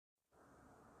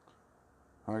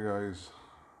Hi guys,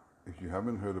 if you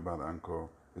haven't heard about Anchor,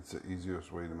 it's the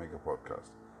easiest way to make a podcast.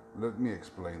 Let me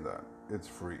explain that. It's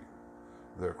free.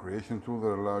 They're a creation tool that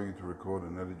allow you to record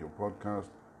and edit your podcast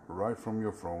right from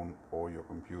your phone or your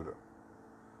computer.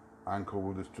 Anchor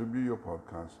will distribute your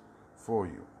podcast for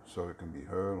you so it can be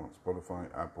heard on Spotify,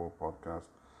 Apple Podcasts,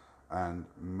 and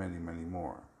many, many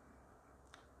more.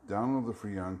 Download the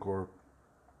free Anchor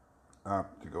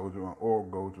app to go to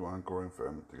Anchor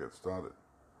FM to get started.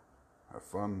 Have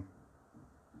fun.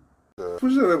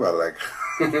 Who's it about like?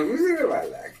 Who's it about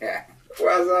like?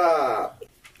 What's up?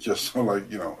 Just so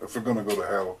if we're gonna go to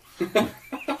hell,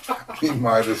 we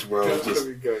might as well just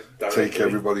take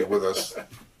everybody with us,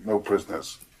 no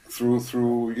prisoners.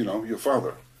 Through your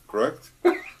father, correct?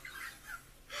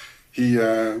 He,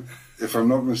 if I'm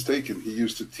not mistaken, he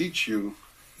used to teach you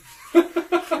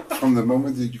from the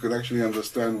moment that you could actually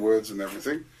understand words and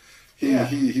everything.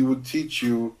 He would teach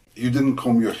you. You didn't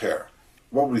comb your hair.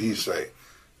 What would he say?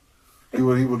 He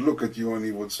would look at you and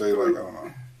he would say, like, I don't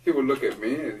know. He would look at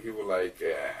me and he would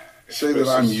say that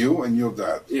I'm you and you're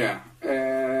dad. Yeah.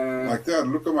 Like that.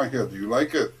 Look at my hair. Do you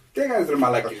like it? Τι έκανες ρε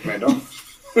μαλακισμένο?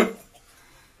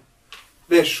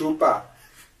 Δεν σου είπα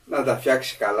να τα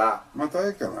φτιάξεις καλά. Μα τα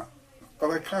έκανα.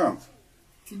 But I can't.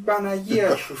 Την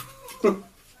Παναγία σου.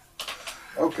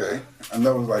 Okay. And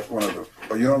that was like one of them.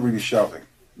 But you're not really shouting.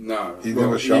 No. He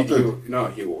never shouted?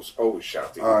 He was always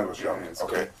shouting. I was shouting. It's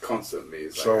Okay. Constantly.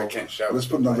 It's So like, I can't shout. Let's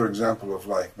put another example of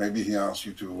maybe he asked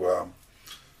you to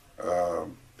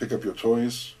pick up your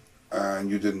toys and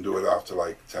you didn't do it after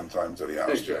 10 times that he asked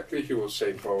you. Exactly. He will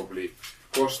say probably,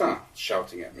 Costa,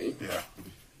 shouting at me. Yeah.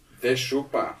 Δεν σου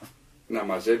είπα να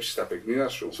μαζέψεις τα παιχνίδια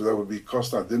σου. So that would be,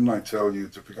 Costa, didn't I tell you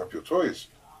to pick up your toys?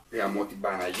 Γαμώ την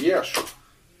Παναγία σου.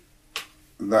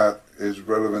 That is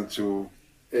relevant to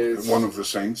one of the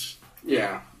saints.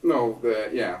 Yeah. No.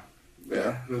 The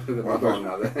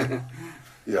Madonna.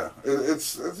 Yeah. It's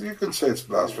you could say it's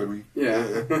blasphemy. Yeah.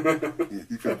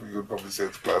 You could probably say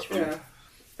it's blasphemy.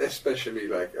 Yeah. Especially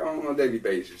on a daily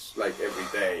basis, every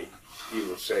day, he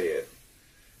will say it.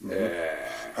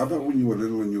 Mm-hmm. How about when you were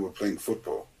little and you were playing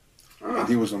football and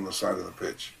he was on the side of the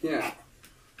pitch? Yeah.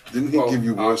 Didn't he give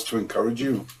you words to encourage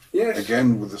you? Yes. Again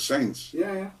with the saints.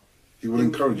 Yeah. He would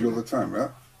encourage you all the time,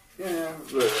 yeah? Yeah.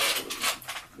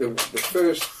 The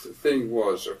first thing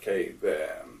was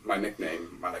my nickname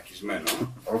Malakismeno.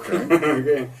 Okay.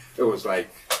 Okay. It was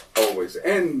always,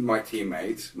 and my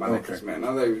teammates Malakismeno,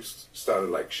 they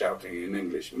started shouting in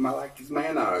English,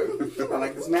 Malakismeno,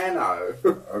 Malakismeno.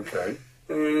 Okay.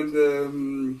 And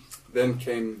then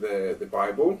came the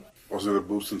Bible. Was it a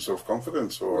boost in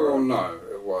self-confidence or? Well, no,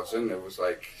 it wasn't. It was a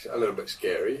little bit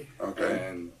scary. Okay.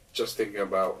 And just thinking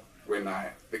about when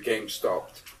the game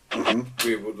stopped,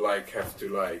 we would have to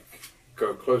go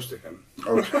close to him.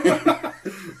 Okay.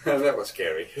 And that was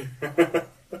scary.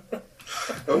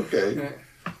 Okay.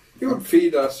 He would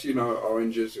feed us,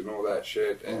 oranges and all that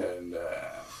shit, and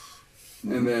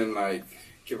then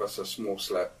give us a small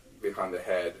slap behind the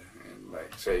head and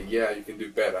say, yeah, you can do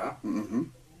better. Mm-hmm.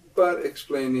 But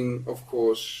explaining, of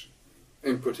course,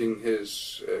 inputting his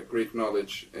Greek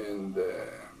knowledge and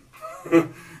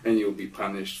and you'll be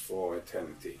punished for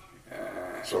eternity. I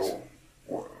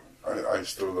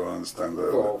still don't understand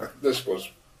that. Well, this was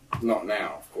not now,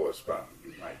 of course, but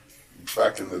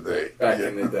back in the day.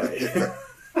 In the day.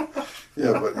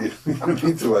 Yeah, but you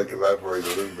need to elaborate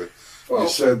a little bit. Well, you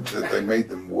said that they made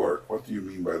them work. What do you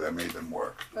mean by they made them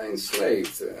work? They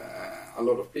enslaved a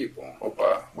lot of people. Opa,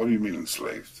 what do you mean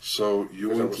enslaved? So you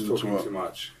went into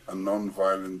a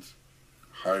non-violent,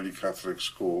 highly Catholic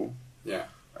school. Yeah.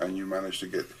 And you managed to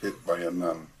get hit by a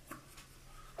nun.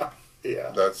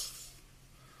 Yeah. That's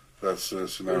a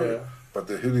scenario. Yeah. But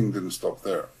the hitting didn't stop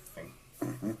there.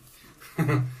 Mm-hmm.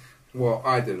 Well,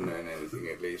 I didn't learn anything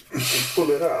at least. Pull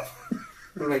it up.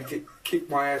 And kicked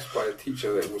my ass by a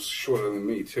teacher that was shorter than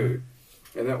me too.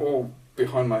 And they're all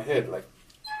behind my head,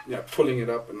 pulling it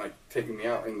up and taking me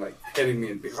out and heading me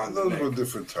in behind the neck. Those were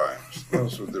different times.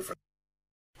 Those were different.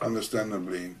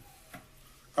 Understandably,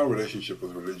 our relationship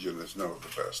with religion is not the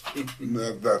best.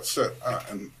 That said,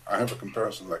 and I have a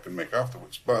comparison I can make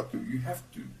afterwards, but you have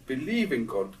to believe in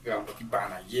God.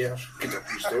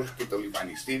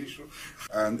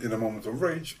 And in a moment of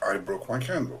rage, I broke my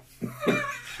candle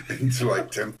into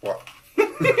 10 what?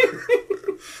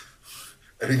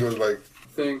 And he goes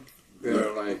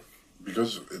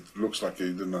because it looks like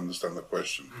he didn't understand the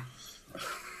question.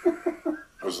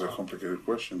 Was it a complicated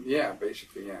question? Yeah,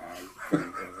 basically, yeah.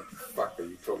 What the fuck are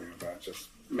you talking about? Just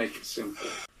make it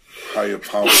simple. Higher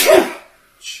power.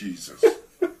 Jesus.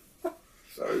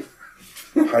 Sorry.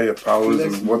 Higher powers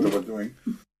and what they were doing.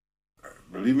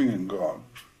 Believing in God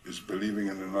is believing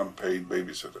in an unpaid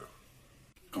babysitter.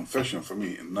 Confession for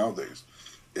me nowadays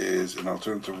is an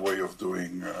alternative way of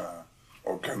doing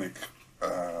organic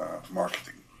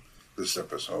marketing. This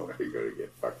episode. You're gonna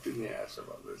get fucked in the ass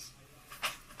about this.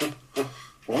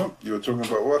 What? You were talking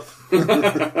about what?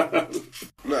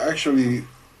 Actually,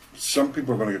 some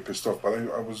people are gonna get pissed off, but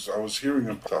I was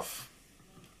hearing stuff.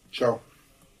 Ciao.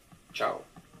 Ciao.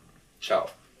 Ciao.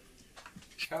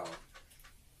 Ciao.